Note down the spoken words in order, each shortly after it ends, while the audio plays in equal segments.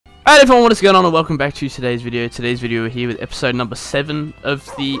Alright everyone, what is going on and welcome back to today's video. Today's video we're here with episode number 7 of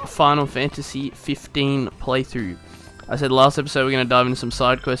the Final Fantasy 15 playthrough. I said last episode we're going to dive into some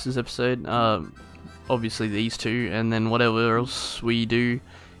side quests this episode. Obviously these two, and then whatever else we do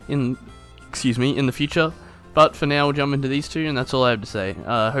in the future. But for now we'll jump into these two, and that's all I have to say.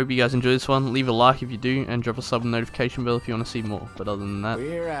 Hope you guys enjoy this one. Leave a like if you do, and drop a sub and notification bell if you want to see more. But other than that,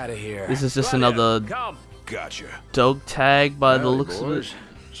 we're out of here. This is just another dog tag by the looks of it.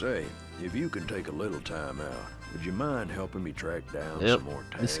 Say, if you can take a little time out, would you mind helping me track down some more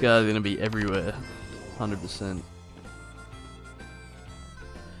tags? This guy's gonna be everywhere, 100%.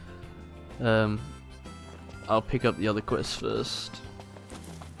 I'll pick up the other quests first,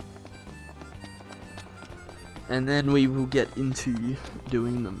 and then we will get into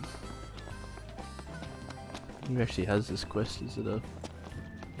doing them. Who actually has this quest? Is it a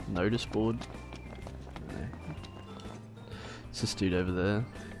notice board? No. It's this dude over there.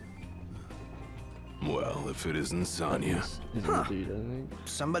 Well, if it isn't Sonya. Dude, I think.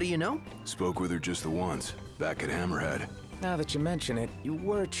 Somebody you know? Spoke with her just the once, back at Hammerhead. Now that you mention it, you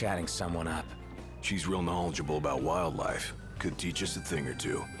were chatting someone up. She's real knowledgeable about wildlife. Could teach us a thing or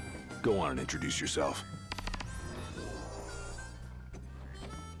two. Go on and introduce yourself.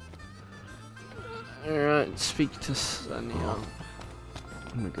 Alright, speak to Sonya.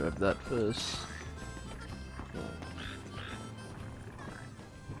 I'm gonna grab that first.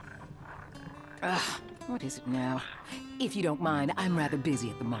 What is it now? If you don't mind, I'm rather busy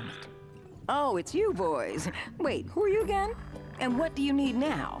at the moment. Oh, it's you boys. Wait, who are you again? And what do you need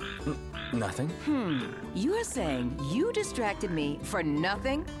now? Nothing. You're saying you distracted me for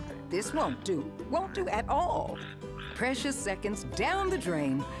nothing? This won't do. Won't do at all. Precious seconds down the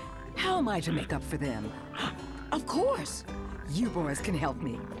drain. How am I to make up for them? Of course. You boys can help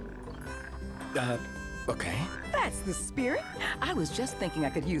me. Okay. That's the spirit. I was just thinking I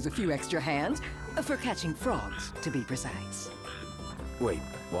could use a few extra hands for catching frogs, to be precise. Wait,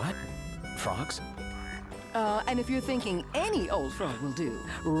 what? Frogs? And if you're thinking any old frog will do,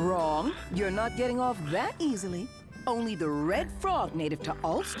 wrong. You're not getting off that easily. Only the red frog native to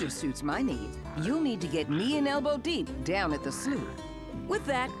Ulster suits my needs. You'll need to get knee and elbow deep down at the slough. With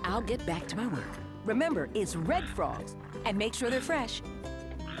that, I'll get back to my work. Remember, it's red frogs, and make sure they're fresh.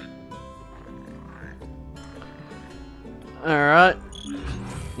 Alright.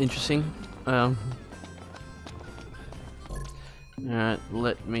 Interesting. Alright,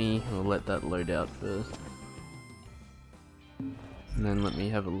 let that load out first. And then let me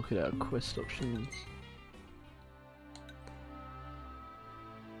have a look at our quest options.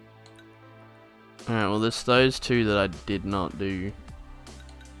 Alright, well there's those two that I did not do.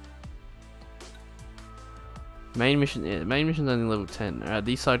 Main mission, yeah, main mission's only level 10. Alright,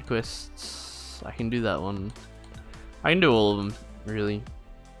 these side quests, I can do that one. I can do all of them, really.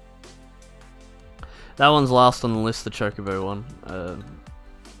 That one's last on the list, the Chocobo one.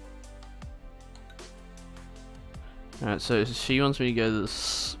 Alright, so she wants me to go to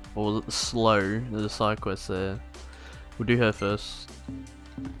the, or was it the slow? There's a side quest there. We'll do her first.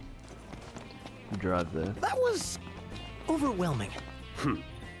 We'll drive there. That was overwhelming.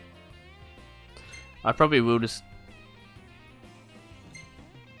 I probably will just.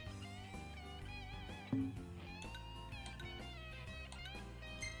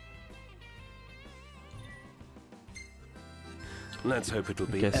 Let's hope it'll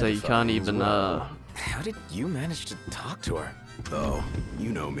be. Okay, so you can't even. How did you manage to talk to her? Oh, you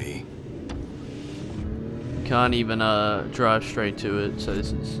know me. Can't even drive straight to it, so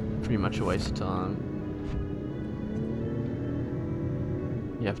this is pretty much a waste of time.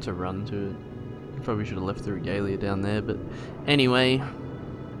 You have to run to it. Probably should have left the regalia down there, but anyway.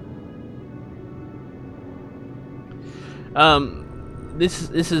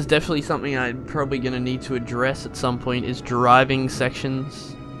 This is definitely something I'm probably gonna need to address at some point, is driving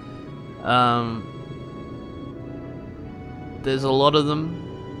sections. There's a lot of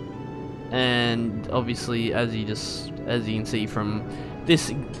them, and obviously as you can see from this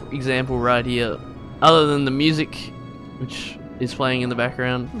example right here, other than the music which is playing in the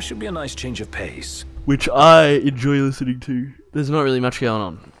background, Should be a nice change of pace. which I enjoy listening to, there's not really much going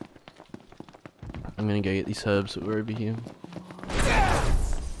on. I'm gonna go get these herbs that were over here.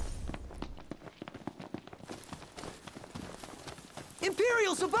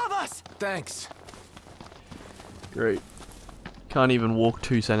 Imperials above us! Thanks. Great. Can't even walk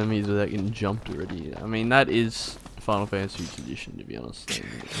 2 centimeters without getting jumped already. I mean, that is Final Fantasy tradition, to be honest.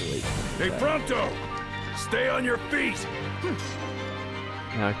 Hey, Prompto! Stay on your feet!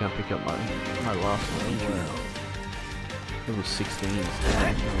 Now I can't pick up my last one. Wow. Level 16 is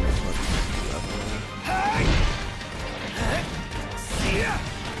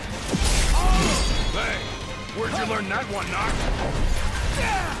Hey, where'd you learn that one, Knock?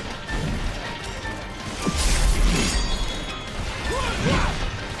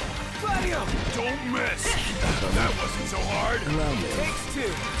 Gladio! Don't miss! That wasn't so hard! Takes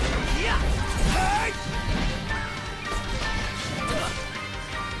two. Yeah! Hey!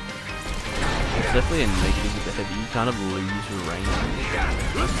 It's definitely a negative with the heavy. You kind of lose your range.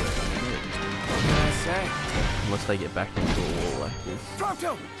 What can I say? Unless they get back into a wall like this.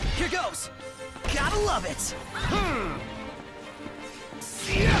 Prompto! Here goes! Gotta love it!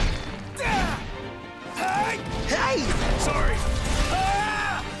 Hey! Sorry!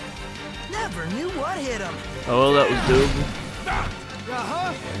 Never knew what hit him. Oh, well, that was doable.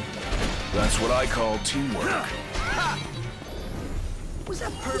 Uh-huh. That's what I call teamwork. Was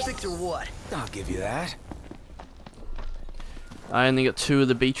that perfect or what? I'll give you that. I only got 2 of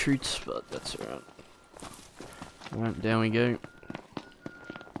the beetroots, but that's alright. Alright, down we go.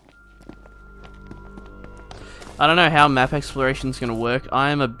 I don't know how map exploration is going to work. I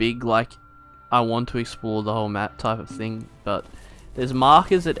am a big, like, I want to explore the whole map type of thing, but there's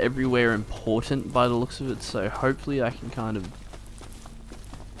markers that everywhere important by the looks of it, so hopefully I can kind of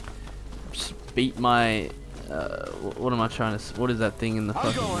just beat my, what am I trying to, what is that thing in the I'm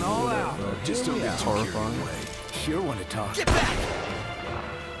fucking going all water? out. Just don't get too carried horrifying. away. Sure want to talk. Get back!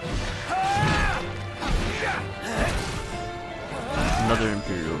 Another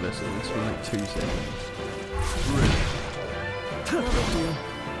Imperial vessel, it's been like 2 seconds. No big deal.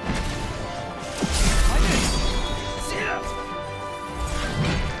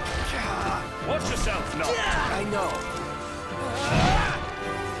 Watch yourself, Knock! I know.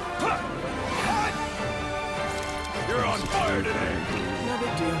 You're on fire today! No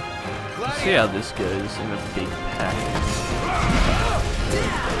big deal. See how this goes in a big pack.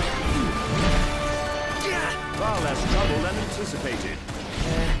 Far less trouble than anticipated.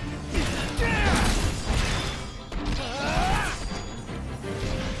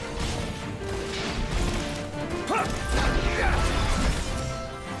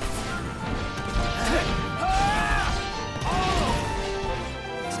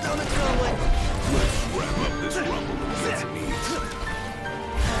 Stomach rumbling. Let's wrap up this rumble and get some meat.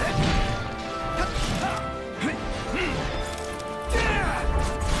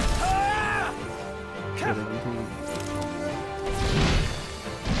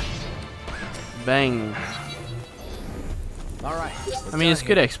 Bang. All right. I mean, it's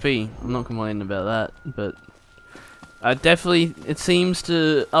good XP. I'm not complaining about that, but I definitely, it seems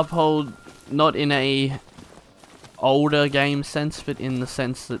to uphold not in a older game sense, but in the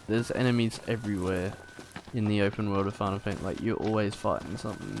sense that there's enemies everywhere in the open world of Final Fantasy. Like, you're always fighting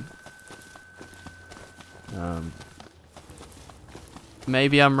something.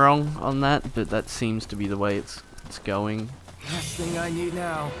 Maybe I'm wrong on that, but that seems to be the way it's going. Last thing I need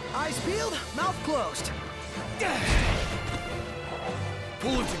now. Eyes peeled, mouth closed.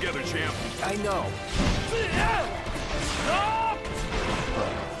 Pull it together, champ. I know.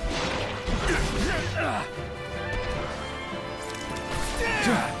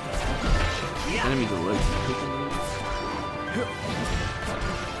 Enemies are low.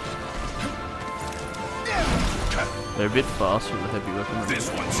 They're a bit fast with the heavy weapon. This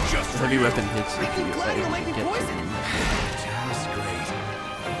one's just The for heavy you. weapon hits if you are able to get to them. Just great.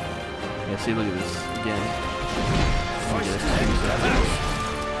 Yeah, see, look at this again. Look at this.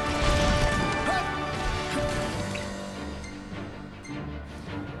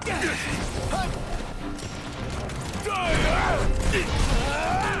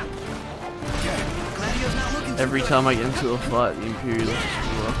 Gladio's not looking too Every good. time I get into a fight, the Imperials just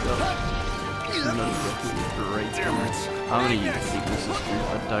rock up. It's not exactly a great time. I'm gonna use Ignis group.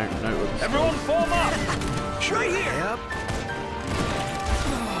 I don't know what this Everyone form up! Right here. Yep.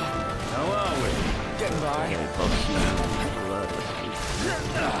 How are we? Getting by. is. Buffs and all that. That's good.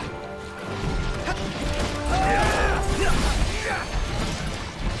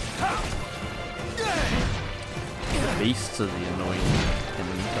 Beasts are the annoying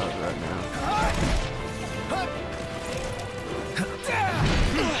enemy type right now.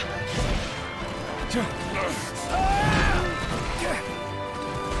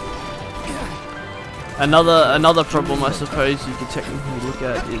 Another problem I suppose you could technically look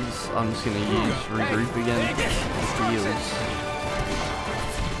at is I'm just gonna use regroup again. The heals.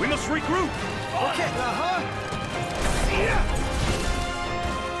 We must regroup! Okay.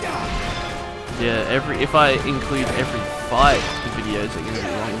 Yeah, if I include every fight, the videos are gonna be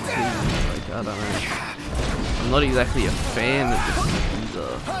long too. Like, I don't know. I'm not exactly a fan of this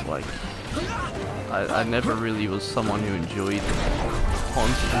either. Like, I never really was someone who enjoyed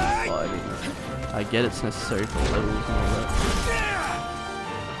constant fighting. I get it's necessary for levels and all that.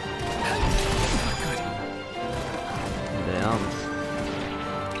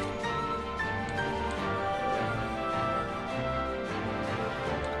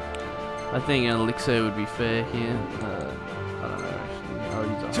 I think an elixir would be fair here. I don't know actually. I'll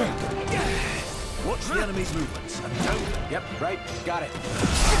use that. Watch the enemy's movements. And don't... Yep, right. Got it.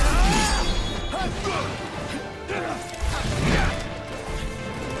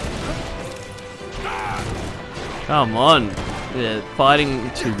 Come on! Yeah, fighting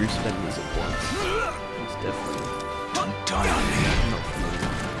two roost enemies at once. It's definitely Don't die on me. not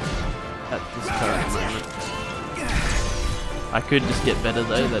familiar at this current moment. I could just get better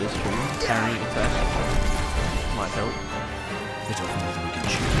though, that is true. Carrying attack might help. Bit of more than we can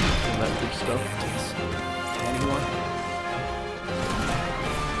chew. All that good stuff. Anyone?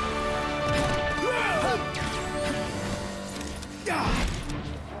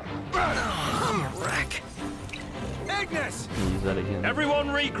 Wreck. Ignis! Can use that again. Everyone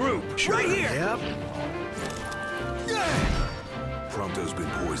regroup. Right here. Yep. Prompto's been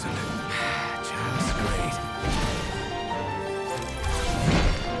poisoned. Just great.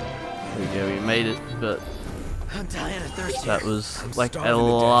 There we go, we made it, but I'm dying of thirst. that was like a Starving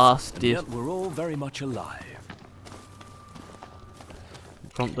to death, last and dip. yet we're all very much alive.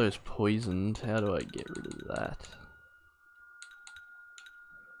 Prompto's poisoned. How do I get rid of that?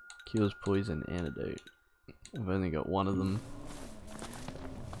 Cures poison antidote. I've only got one of them.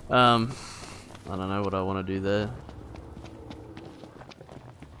 I don't know what I want to do there.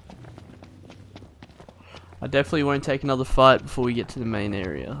 I definitely won't take another fight before we get to the main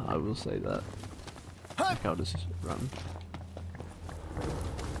area. I will say that. I think I'll just run.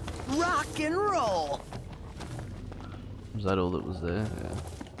 Rock and roll. Was that all that was there?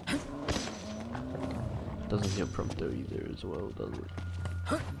 Yeah. Doesn't get Prompto either as well, does it?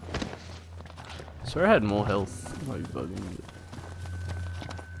 I swear I had more health. I might be bugging it.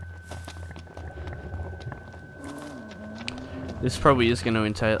 This probably is going to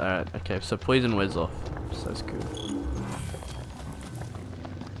entail. Alright, okay, so poison wears off. So that's cool.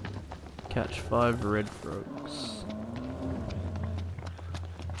 Catch 5 red frogs.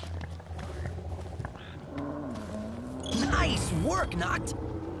 Nice work, Noct.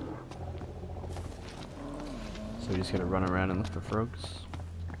 So we just gotta run around and look for frogs.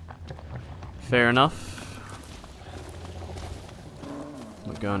 Fair enough.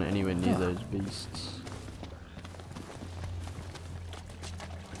 Not going anywhere near those beasts.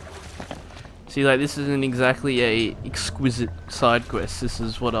 See, like, this isn't exactly a exquisite side quest. This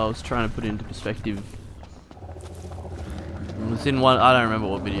is what I was trying to put into perspective. It was in one, I don't remember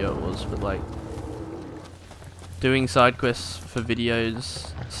what video it was, but like, doing side quests for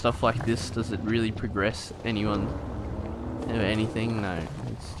videos, stuff like this, does it really progress anyone or anything? No,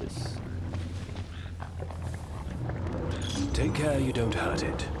 it's just Take care you don't hurt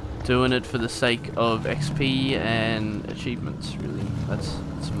it. doing it for the sake of XP and achievements, really.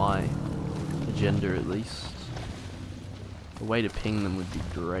 That's my agenda, at least. A way to ping them would be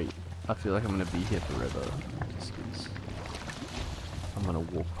great. I feel like I'm going to be here forever, just 'cause I'm going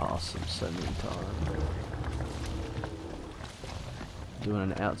to walk past them so many times. Doing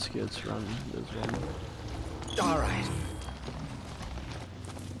an outskirts run, there's one. Alright.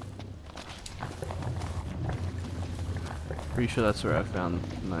 Pretty sure that's where I found,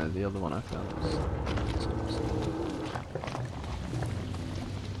 no, the other one I found was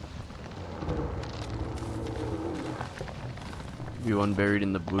could be one buried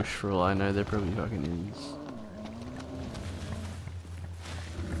in the bush for all I know, there probably fucking is.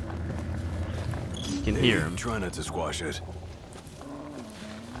 You can hear him. Try not to squash it.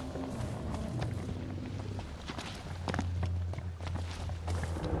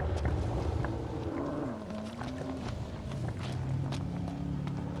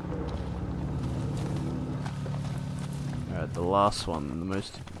 Alright, the last one, the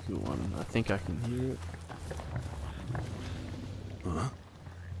most difficult one. I think I can hear it. Huh?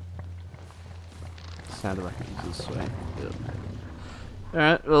 Sounded like it was this way. Yep.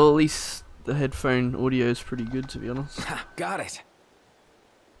 Alright, well at least the headphone audio is pretty good, to be honest. Got it.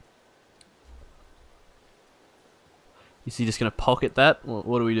 Is he just gonna pocket that?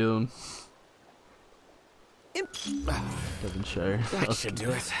 What are we doing? Doesn't show. That should do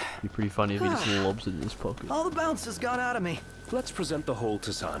it. Be pretty funny if he just lobs it in his pocket. All the bounce has gone out of me. Let's present the whole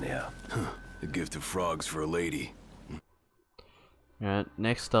to Sania. The gift of frogs for a lady. Alright,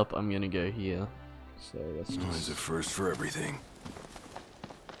 next up I'm gonna go here. So that's There's just a first for everything.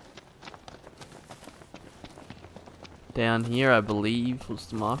 down here, I believe, was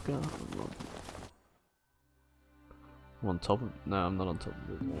the marker. I'm on top of it. No, I'm not on top of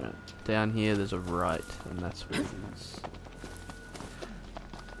it. Alright. Down here there's a right, and that's where it is.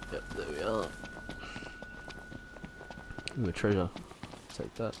 Yep, there we are. Ooh, a treasure.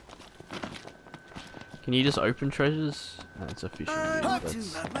 Take that. Can you just open treasures? That's a fishing I'm rod. too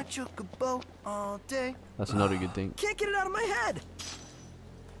loud, my chocobo all day. That's not a good thing. Can't get it out of my head.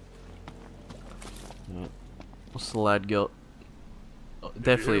 Right. What's the lad got? Oh,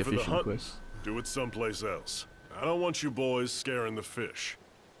 definitely a here for the fishing hunt, quest. Do it someplace else. I don't want you boys scaring the fish.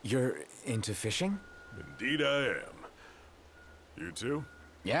 You're into fishing? Indeed I am. You too?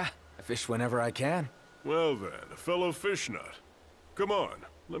 Yeah, I fish whenever I can. Well then, a fellow fish nut. Come on,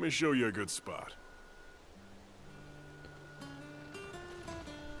 let me show you a good spot.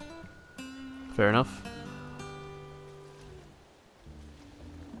 Fair enough.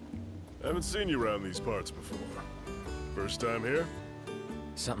 Haven't seen you around these parts before. First time here?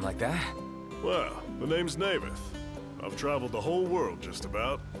 Something like that? Well, the name's Navith. I've traveled the whole world just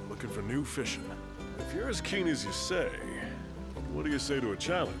about, looking for new fishing. If you're as keen as you say, what do you say to a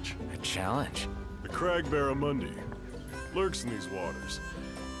challenge? A challenge? The Crag Barramundi lurks in these waters.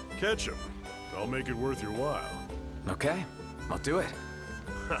 Catch him. I'll make it worth your while. Okay, I'll do it.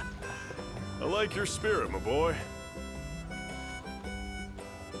 I like your spirit, my boy.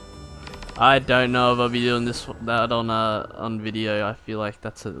 I don't know if I'll be doing that on video. I feel like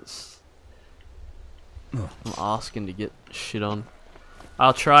that's I'm asking to get shit on.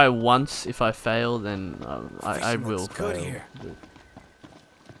 I'll try once. If I fail, then I will fail. Good here.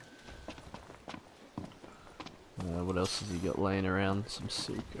 What else has he got laying around? Some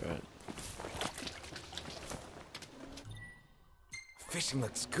soup, right? Fishing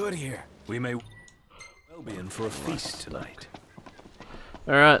looks good here. We may well be in for a feast tonight.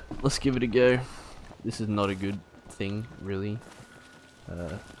 Alright, let's give it a go. This is not a good thing, really.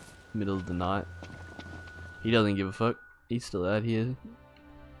 Middle of the night. He doesn't give a fuck. He's still out here.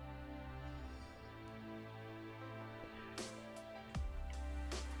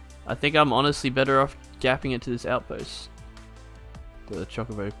 I think I'm honestly better off gapping it to this outpost. The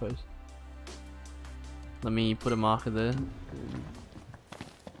Chocobo post. Let me put a marker there.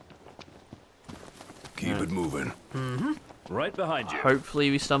 Keep it moving. Mm-hmm. Right behind you. Hopefully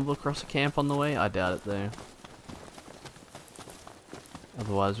we stumble across a camp on the way. I doubt it though.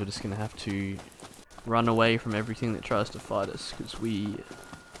 Otherwise we're just gonna have to run away from everything that tries to fight us, because we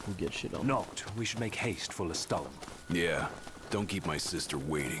will get shit on. Not. We should make haste for Lestalem. Yeah. Don't keep my sister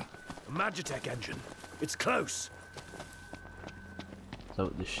waiting. A Magitech engine. It's close. Is that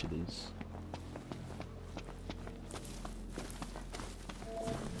what this shit is?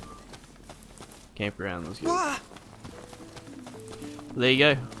 Campground, let's go. There you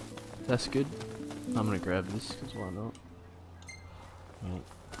go. That's good. I'm gonna grab this, because why not?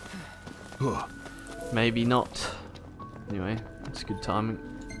 Right. Maybe not. Anyway, that's good timing.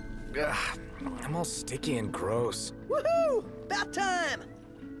 Ugh, I'm all sticky and gross. Woohoo! About time!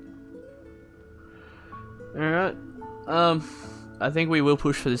 Alright. I think we will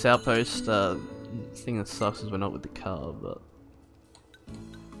push for this outpost. The thing that sucks is we're not with the car, but...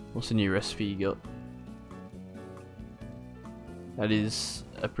 What's the new recipe you got? That is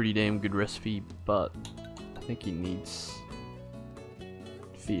a pretty damn good recipe, but I think he needs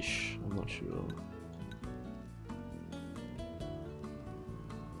fish. I'm not sure.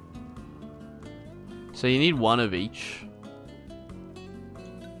 So you need one of each.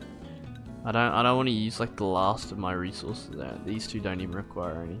 I don't want to use like the last of my resources there. These two don't even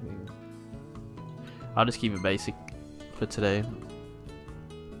require anything. I'll just keep it basic for today.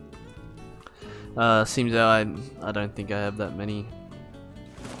 Seems that I don't think I have that many.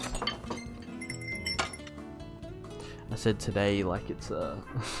 I said today like it's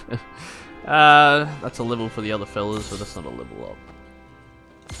that's a level for the other fellas, so that's not a level up.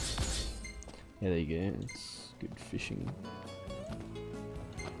 Yeah, there you go. It's good fishing.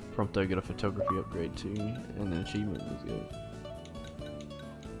 Prompto got a photography upgrade too, and an achievement. Let's go.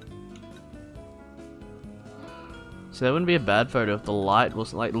 So that wouldn't be a bad photo if the light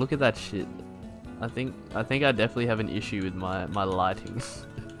wasn't like. Look at that shit. I think I definitely have an issue with my lighting.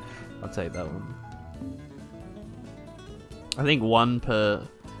 I'll take that one. I think one per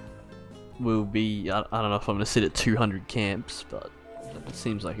will be. I don't know if I'm gonna sit at 200 camps, but it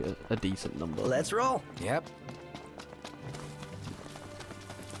seems like a decent number. Let's roll. Yep.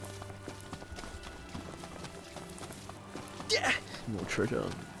 Yeah. More treasure.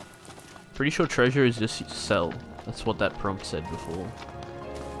 Pretty sure treasure is just sell. That's what that prompt said before.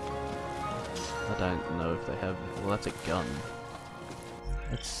 I don't know if they have. Well, that's a gun.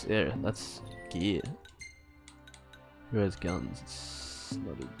 That's that's gear. Who has guns? It's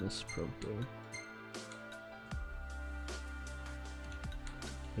not in this prompt though.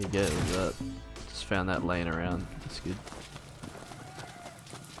 Here you go. Look at that. Just found that laying around. That's good.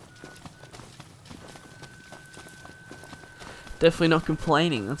 Definitely not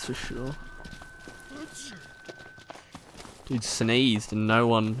complaining. That's for sure. Dude sneezed and no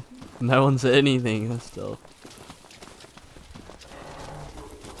one said anything. That's still.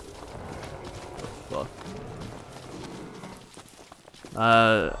 Fuck.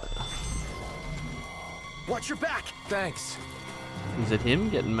 Watch your back. Thanks. Is it him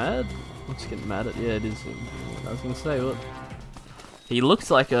getting mad? What's getting mad at? Yeah, it is him. I was gonna say, what? He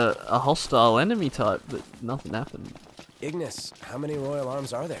looks like a hostile enemy type, but nothing happened. Ignis, how many royal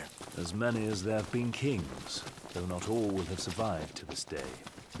arms are there? As many as there have been kings, though not all will have survived to this day.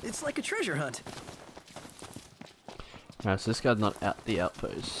 It's like a treasure hunt. Alright, so this guy's not at the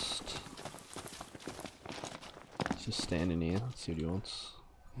outpost. He's just standing here. Let's see what he wants.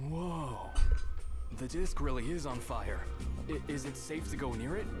 Whoa. The disc really is on fire. Is it safe to go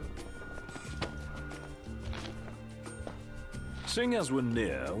near it? Seeing as we're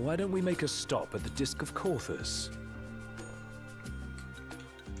near, why don't we make a stop at the Disc of Corthus?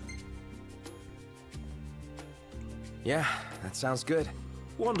 Yeah, that sounds good.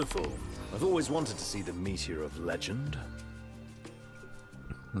 Wonderful. I've always wanted to see the meteor of legend.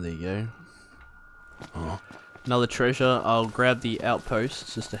 There you go. Another treasure. I'll grab the outpost.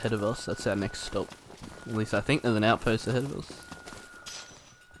 It's just ahead of us. That's our next stop. At least I think there's an outpost ahead of us.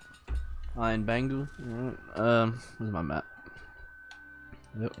 Iron Bangle. Alright. Where's my map?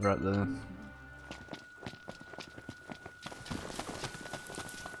 Yep, right there.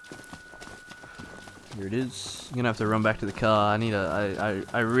 Here it is. I'm gonna have to run back to the car.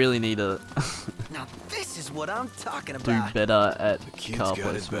 I really need to Now this is what I'm talking do about. better at Kid's car got it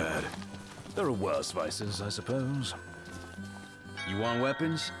placement. bad. There are worse vices, I suppose. You want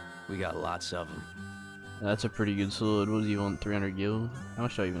weapons? We got lots of them. That's a pretty good sword. What do you want? 300 gil? How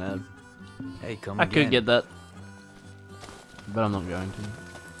much do I even have? Hey, come I again. could get that, but I'm not going to.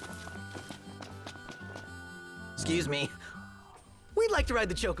 Excuse me. We'd like to ride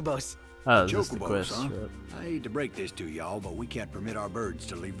the chocobos. Oh, this is the Chocobos, quest. huh? Right. I hate to break this to y'all, but we can't permit our birds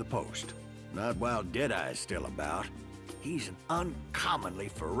to leave the post. Not while Deadeye's still about. He's an uncommonly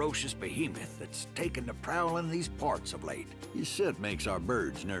ferocious behemoth that's taken to prowling these parts of late. His scent makes our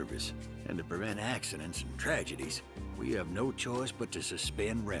birds nervous, and to prevent accidents and tragedies, we have no choice but to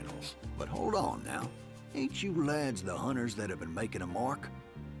suspend rentals. But hold on now. Ain't you lads the hunters that have been making a mark?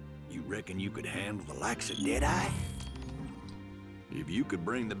 You reckon you could handle the likes of Deadeye? If you could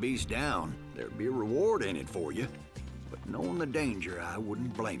bring the beast down, there'd be a reward in it for you. But knowing the danger, I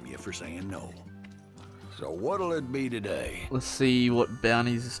wouldn't blame you for saying no. So what'll it be today? Let's see what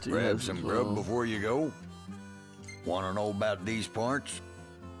bounties this dude Grab has some as grub well. before you go? Wanna know about these parts?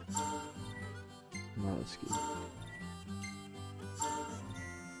 No, that's good.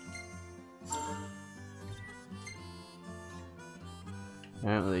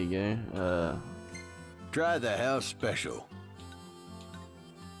 Alright, well, there you go. Try the house special.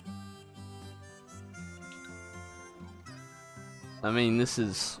 I mean, this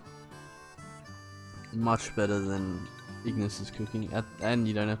is much better than Ignis's cooking, and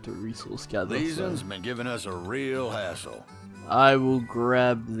you don't have to resource gather. Leeson's So been giving us a real hassle. I will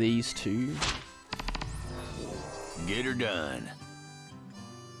grab these two. Get her done.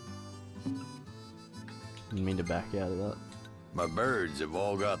 Didn't mean to back out of that. My birds have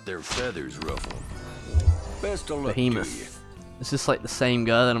all got their feathers ruffled. Best of luck to Behemoth. you. Is this like the same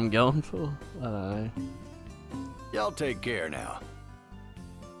guy that I'm going for? I don't know. Y'all take care now.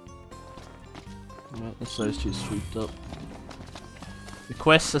 Right, that's those two swooped up. The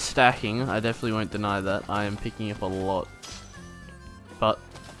quests are stacking, I definitely won't deny that. I am picking up a lot. But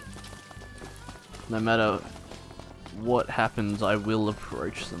no matter what happens, I will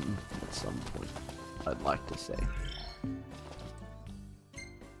approach them at some point, I'd like to say.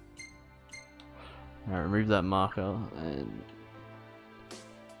 Alright, remove that marker, and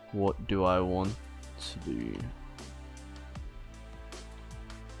what do I want to do?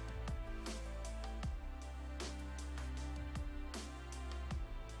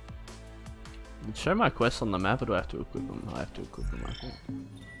 Show my quests on the map, or do I have to equip them? I have to equip them, I think.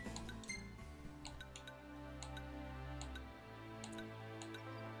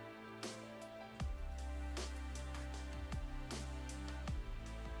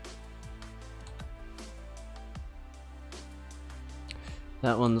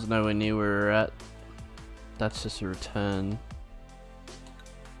 That one's nowhere near where we're at. That's just a return.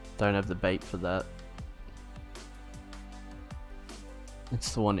 Don't have the bait for that.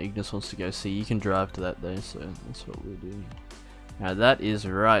 It's the one Ignis wants to go see. You can drive to that though, so that's what we'll do. Now that is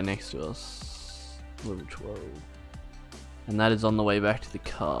right next to us. Level 12. And that is on the way back to the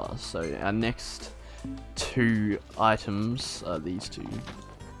car. So our next two items are these two.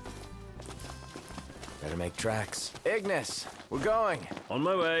 Better make tracks. Ignis, we're going. On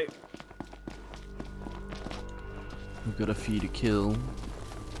my way. We've got a few to kill.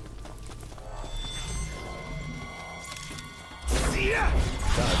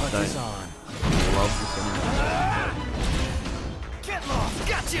 Hunt is on. Love this anime. Get lost!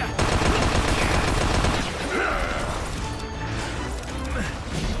 Gotcha!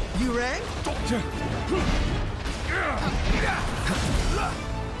 You rang?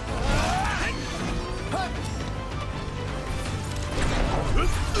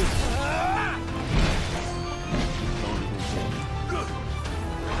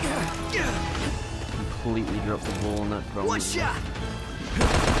 Completely dropped the ball on that throw. One shot!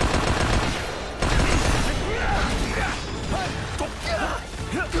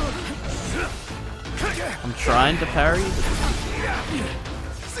 I'm trying to parry, but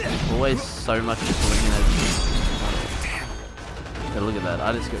there's always so much swinging at me. Hey, look at that,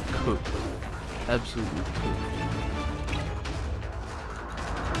 I just got cooked. Absolutely cooked.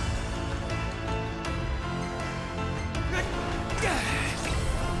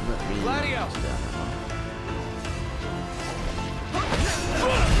 Gladio!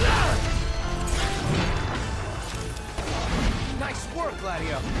 Nice work,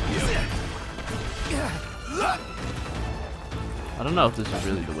 Gladio! I don't know if this is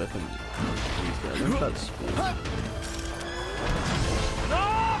really the weapon. I think that's spear.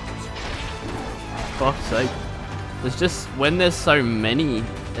 Fuck's sake. There's just, when there's so many,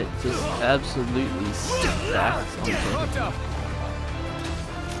 it just absolutely stacks on top of it.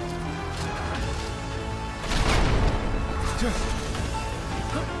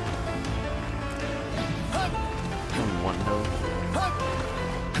 On one health.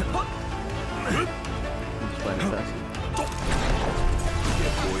 Just playing fast.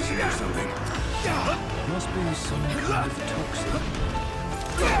 Get poison or something. Must be some kind of toxin.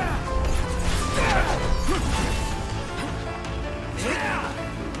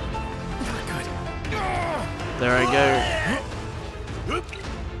 There I go.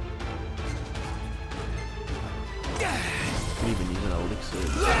 Even use an elixir.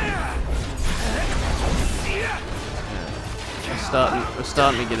 We're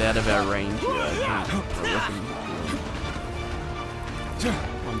starting to get out of our range here, I think.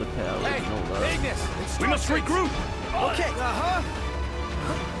 Underpowered and all that. Ignis! We must regroup! Okay,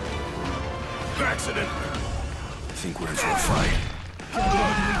 Accident. I think we're in for a fight. We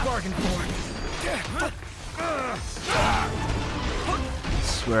bargained for. I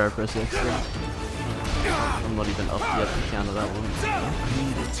swear I press extra. I'm not even up yet to counter that one.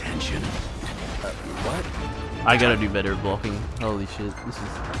 Need attention. What? I gotta do better at blocking. Holy shit, this is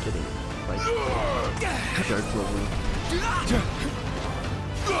getting like joke level.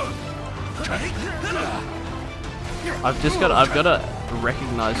 I've gotta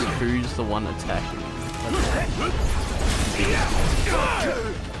recognize who's the one attacking.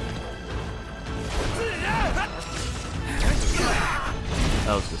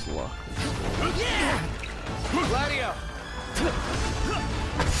 That was just luck. Gladio!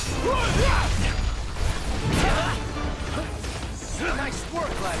 Nice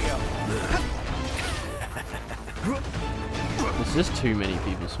work, Gladio! There's just too many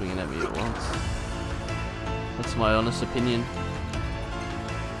people swinging at me at once. That's my honest opinion.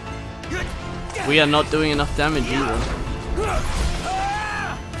 We are not doing enough damage either.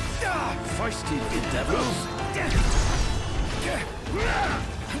 Feisty devils!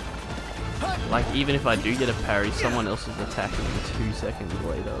 Like, even if I do get a parry, someone else is attacking me 2 seconds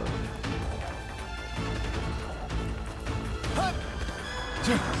later.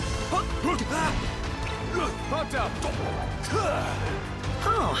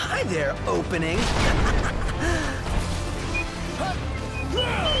 Oh, hi there, opening.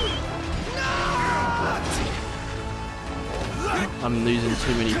 I'm losing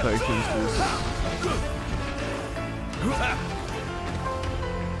too many potions to this.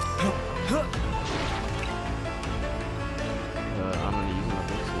 I'm gonna use my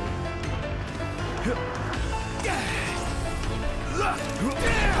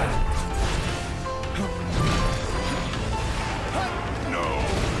No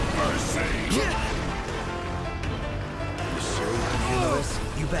mercy. You sure you can handle this?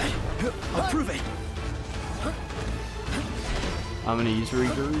 You bet. I'll prove it. I'm gonna use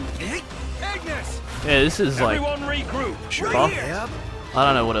regroup. Ignis! Yeah, this is like. Everyone regroup! Fuck. I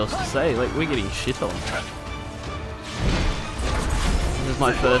don't know what else to say. Like, we're getting shit on. This is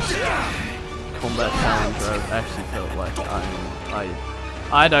my first combat challenge where I've actually felt like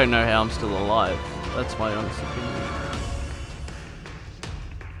I don't know how I'm still alive. That's my honest opinion.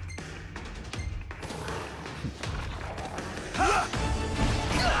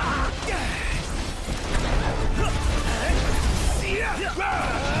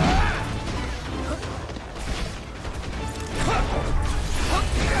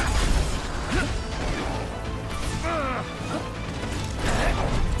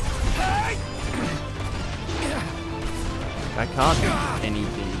 I can't do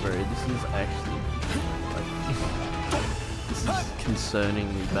anything, bro. This is actually like this is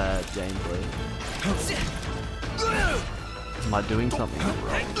concerningly bad gameplay. Am I doing something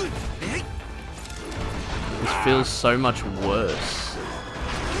wrong? This feels so much worse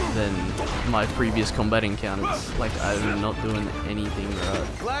than my previous combat encounters. Like I'm not doing anything right.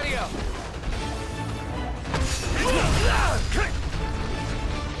 Gladio!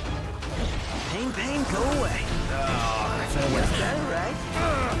 Pain, go away. Feels better, right?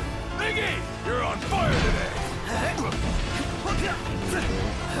 Iggy, you're on fire today.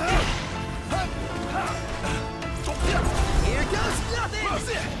 Here goes nothing!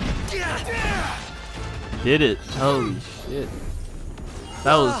 Did it? Holy shit.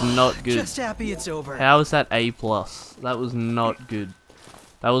 That was not good. Just happy it's over. How is that A+? That was not good.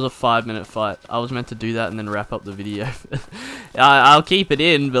 That was a 5-minute fight. I was meant to do that and then wrap up the video. I'll keep it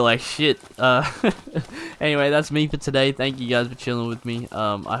in, but like shit. Anyway, that's me for today. Thank you guys for chilling with me.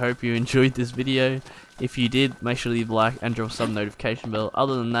 I hope you enjoyed this video. If you did, make sure to leave a like and drop some notification bell.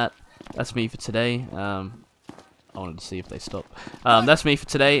 Other than that, that's me for today. I wanted to see if they stop. That's me for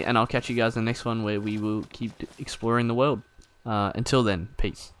today, and I'll catch you guys in the next one where we will keep exploring the world. Until then,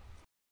 peace.